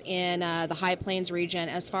guys in the High Plains region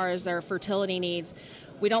as far as their fertility needs?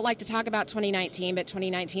 We don't like to talk about 2019, but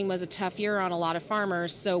 2019 was a tough year on a lot of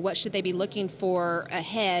farmers. So what should they be looking for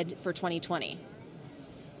ahead for 2020?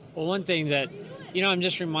 Well, one thing that, I'm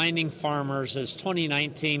just reminding farmers is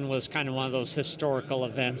 2019 was kind of one of those historical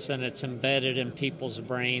events, and it's embedded in people's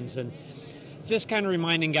brains. And just kind of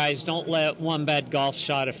reminding guys, don't let one bad golf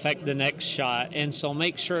shot affect the next shot. And so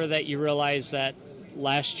make sure that you realize that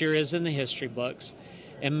last year is in the history books,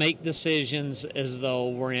 and make decisions as though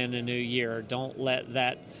we're in a new year. Don't let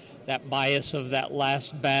that bias of that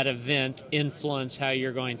last bad event influence how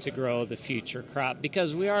you're going to grow the future crop,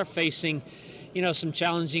 because we are facing, some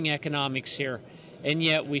challenging economics here. And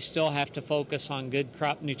yet we still have to focus on good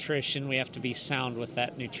crop nutrition. We have to be sound with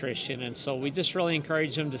that nutrition. And so we just really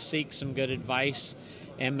encourage them to seek some good advice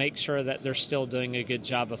and make sure that they're still doing a good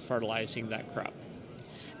job of fertilizing that crop.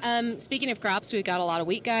 Speaking of crops, we've got a lot of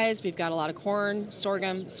wheat guys, we've got a lot of corn,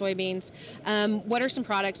 sorghum, soybeans. What are some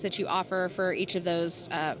products that you offer for each of those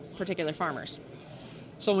particular farmers?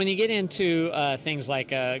 So when you get into things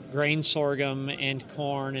like grain sorghum and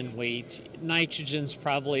corn and wheat, nitrogen's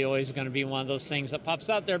probably always going to be one of those things that pops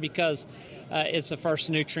out there because it's the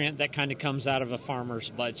first nutrient that kind of comes out of a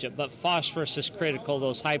farmer's budget. But phosphorus is critical.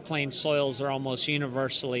 Those high plains soils are almost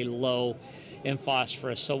universally low in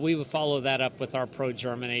phosphorus. So we would follow that up with our Pro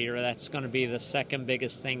Germinator. That's going to be the second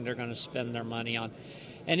biggest thing they're going to spend their money on.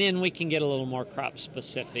 And then we can get a little more crop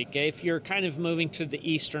specific. If you're kind of moving to the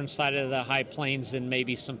eastern side of the high plains, then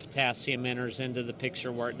maybe some potassium enters into the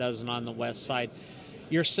picture where it doesn't on the west side.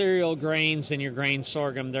 Your cereal grains and your grain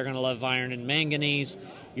sorghum, they're going to love iron and manganese.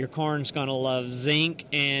 Your corn's going to love zinc,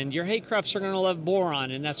 and your hay crops are going to love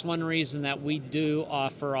boron. And that's one reason that we do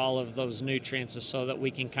offer all of those nutrients, is so that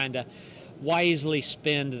we can kind of wisely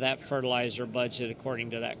spend that fertilizer budget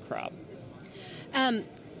according to that crop.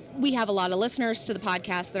 We have a lot of listeners to the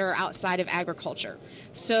podcast that are outside of agriculture.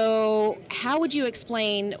 So how would you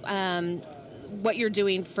explain what you're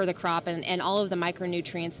doing for the crop and all of the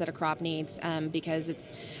micronutrients that a crop needs?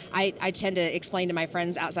 Because I tend to explain to my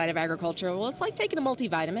friends outside of agriculture, well, it's like taking a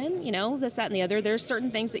multivitamin, this, that, and the other. There's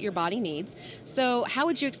certain things that your body needs. So how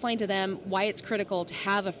would you explain to them why it's critical to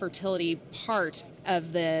have a fertility part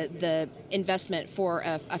of the investment for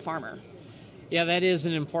a farmer? Yeah, that is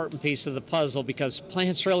an important piece of the puzzle, because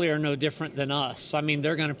plants really are no different than us. I mean,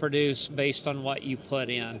 they're going to produce based on what you put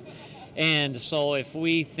in. And so if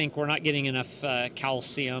we think we're not getting enough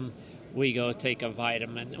calcium, we go take a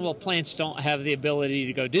vitamin. Well, plants don't have the ability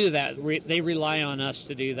to go do that. They rely on us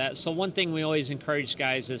to do that. So one thing we always encourage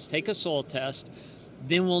guys is take a soil test.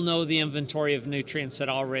 Then we'll know the inventory of nutrients that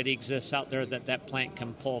already exists out there that plant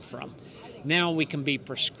can pull from. Now we can be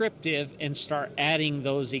prescriptive and start adding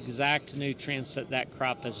those exact nutrients that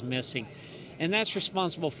crop is missing. And that's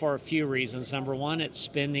responsible for a few reasons. Number one, it's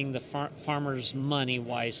spending the farmer's money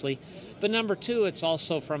wisely. But number two, it's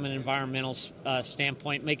also from an environmental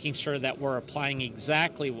standpoint, making sure that we're applying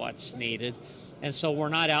exactly what's needed. And so we're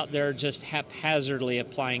not out there just haphazardly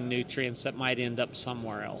applying nutrients that might end up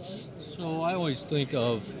somewhere else. So I always think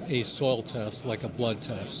of a soil test like a blood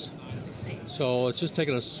test. So it's just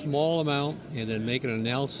taking a small amount and then making an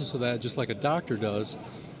analysis of that just like a doctor does,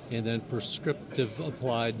 and then prescriptive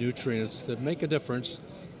applied nutrients that make a difference.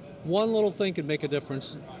 One little thing can make a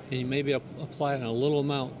difference, and you maybe apply it in a little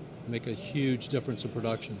amount, make a huge difference in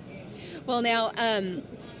production. Well, now,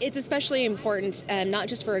 it's especially important, not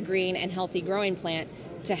just for a green and healthy growing plant,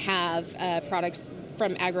 to have products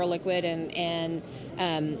from AgroLiquid and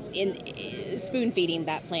in spoon feeding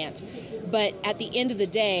that plant. But at the end of the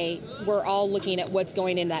day, we're all looking at what's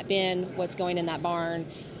going in that bin, what's going in that barn.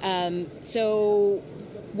 So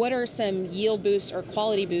what are some yield boosts or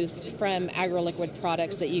quality boosts from AgroLiquid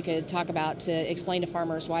products that you could talk about to explain to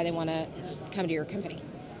farmers why they want to come to your company?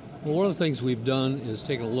 Well, one of the things we've done is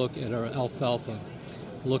taken a look at our alfalfa,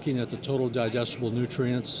 looking at the total digestible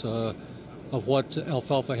nutrients of what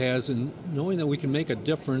alfalfa has, and knowing that we can make a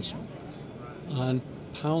difference on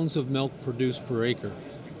pounds of milk produced per acre.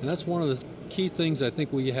 And that's one of the key things I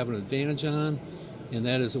think we have an advantage on, and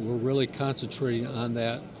that is that we're really concentrating on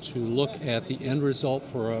that to look at the end result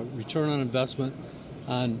for a return on investment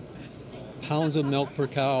on pounds of milk per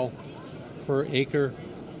cow per acre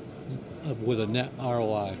with a net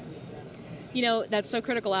ROI. That's so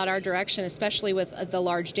critical out our direction, especially with the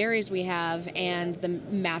large dairies we have and the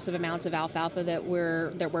massive amounts of alfalfa that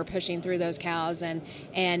we're pushing through those cows, and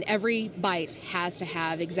every bite has to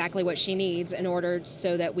have exactly what she needs in order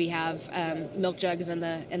so that we have milk jugs in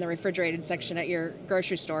the refrigerated section at your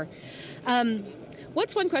grocery store.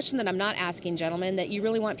 What's one question that I'm not asking, gentlemen, that you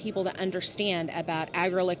really want people to understand about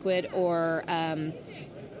AgroLiquid or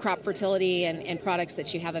crop fertility and products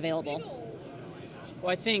that you have available? Well,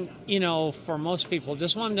 I think, for most people,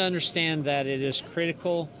 just want them to understand that it is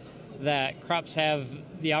critical that crops have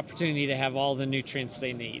the opportunity to have all the nutrients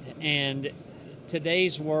they need. And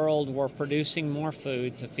today's world, we're producing more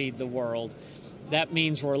food to feed the world. That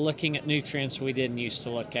means we're looking at nutrients we didn't used to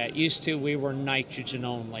look at. Used to, we were nitrogen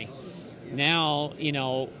only. Now,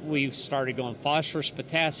 we've started going phosphorus,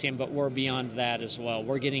 potassium, but we're beyond that as well.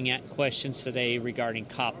 We're getting at questions today regarding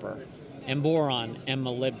copper and boron and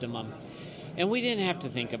molybdenum. And we didn't have to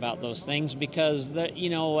think about those things because,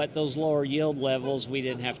 at those lower yield levels, we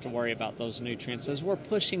didn't have to worry about those nutrients. As we're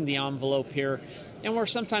pushing the envelope here, and we're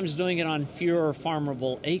sometimes doing it on fewer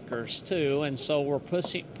farmable acres, too, and so we're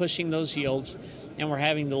pushing those yields, and we're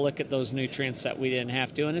having to look at those nutrients that we didn't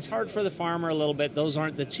have to. And it's hard for the farmer a little bit. Those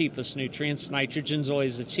aren't the cheapest nutrients. Nitrogen's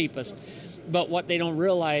always the cheapest. But what they don't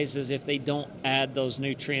realize is if they don't add those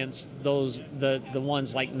nutrients, the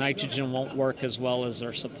ones like nitrogen won't work as well as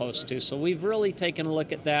they're supposed to. So we've really taken a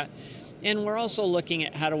look at that, And we're also looking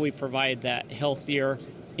at how do we provide that healthier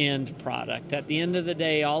end product. At the end of the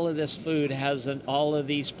day, all of this food all of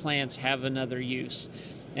these plants have another use.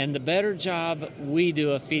 And the better job we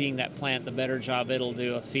do of feeding that plant, the better job it'll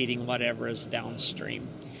do of feeding whatever is downstream.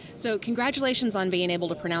 So congratulations on being able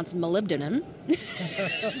to pronounce molybdenum.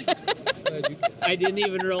 I didn't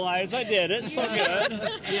even realize I did it. So good.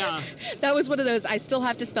 Yeah. That was one of those, I still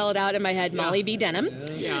have to spell it out in my head, Molly B. Denham.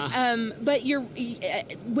 Yeah. But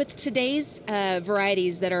with today's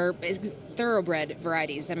varieties that are thoroughbred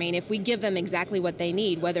varieties, I mean, if we give them exactly what they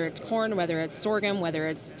need, whether it's corn, whether it's sorghum, whether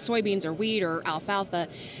it's soybeans or wheat or alfalfa,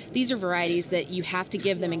 these are varieties that you have to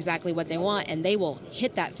give them exactly what they want, and they will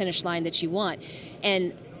hit that finish line that you want.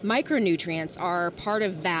 And micronutrients are part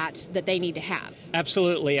of that they need to have.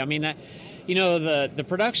 Absolutely. I mean, the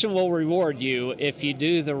production will reward you if you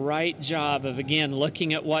do the right job of, again,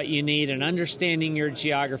 looking at what you need and understanding your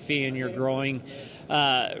geography and your growing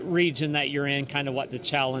region that you're in, kind of what the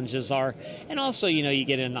challenges are. And also, you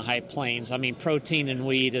get in the high plains. I mean, protein in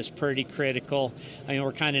wheat is pretty critical. I mean,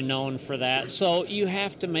 we're kind of known for that. So you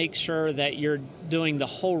have to make sure that you're doing the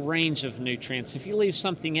whole range of nutrients. If you leave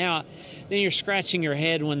something out, then you're scratching your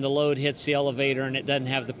head when the load hits the elevator and it doesn't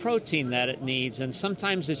have the protein that it needs. And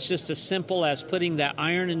sometimes it's just as simple as putting that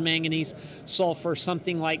iron and manganese, sulfur,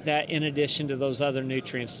 something like that in addition to those other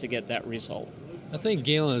nutrients to get that result. I think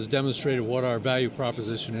Galen has demonstrated what our value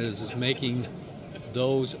proposition is making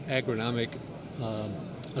those agronomic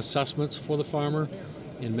assessments for the farmer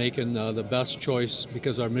and making the best choice,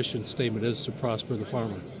 because our mission statement is to prosper the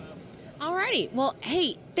farmer. All righty. Well,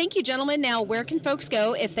 hey, thank you, gentlemen. Now, where can folks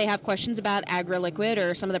go if they have questions about AgroLiquid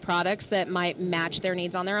or some of the products that might match their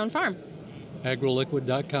needs on their own farm?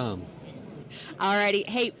 agroliquid.com. All righty.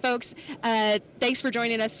 Hey, folks, thanks for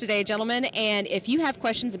joining us today, gentlemen. And if you have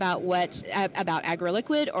questions about about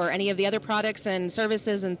AgroLiquid or any of the other products and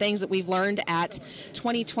services and things that we've learned at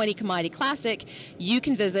 2020 Commodity Classic, you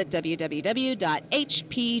can visit www.hpj.com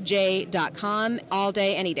all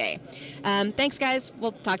day, any day. Thanks, guys.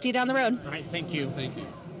 We'll talk to you down the road. All right. Thank you. Thank you.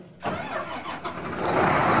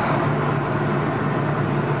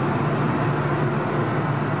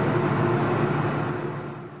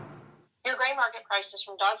 Your grain market prices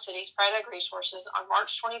from Dodge City's Pride Ag Resources on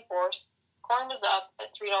March 24th. Corn was up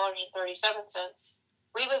at $3.37.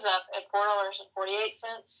 Wheat was up at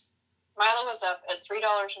 $4.48. Milo was up at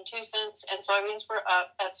 $3.02, and soybeans were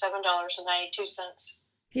up at $7.92.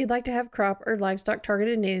 If you'd like to have crop or livestock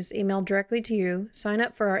targeted news emailed directly to you, sign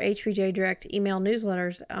up for our HPJ Direct email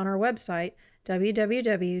newsletters on our website,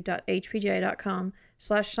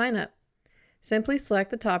 www.hpj.com/signup. Simply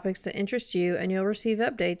select the topics that interest you and you'll receive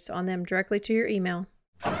updates on them directly to your email.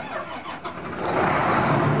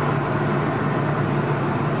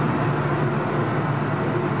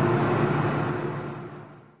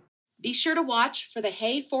 Be sure to watch for the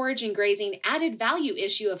Hay, Forage, and Grazing Added Value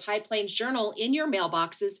issue of High Plains Journal in your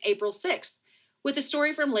mailboxes April 6th with a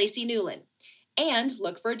story from Lacey Newland. And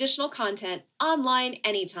look for additional content online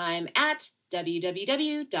anytime at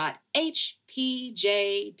www.hpj.com.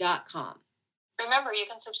 Remember, you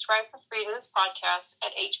can subscribe for free to this podcast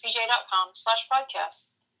at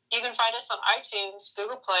hpj.com/podcast. You can find us on iTunes,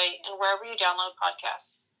 Google Play, and wherever you download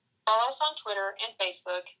podcasts. Follow us on Twitter and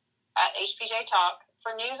Facebook at HPJ Talk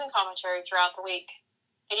for news and commentary throughout the week.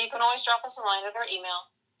 And you can always drop us a line at our email,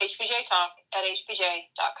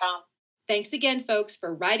 hpjtalk@hpj.com. Thanks again, folks,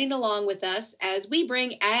 for riding along with us as we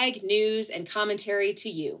bring ag news and commentary to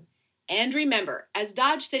you. And remember, as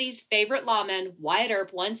Dodge City's favorite lawman, Wyatt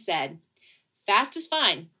Earp, once said, fast is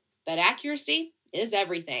fine, but accuracy is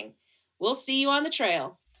everything. We'll see you on the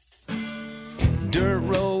trail. Dirt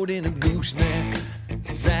road in a gooseneck,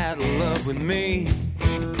 saddle up with me.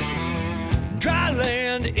 Dry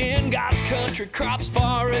land in God's country, crops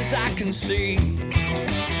far as I can see.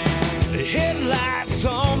 The headlights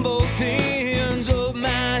on both ends of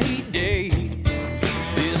my day.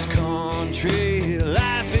 This country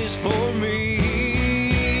life is for me.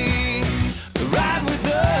 Ride with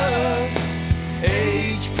us,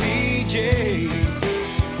 HPJ.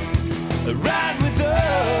 Ride with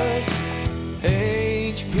us,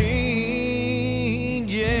 HPJ.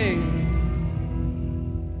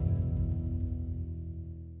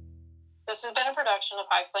 This has been a production of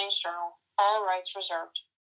High Plains Journal. All rights reserved.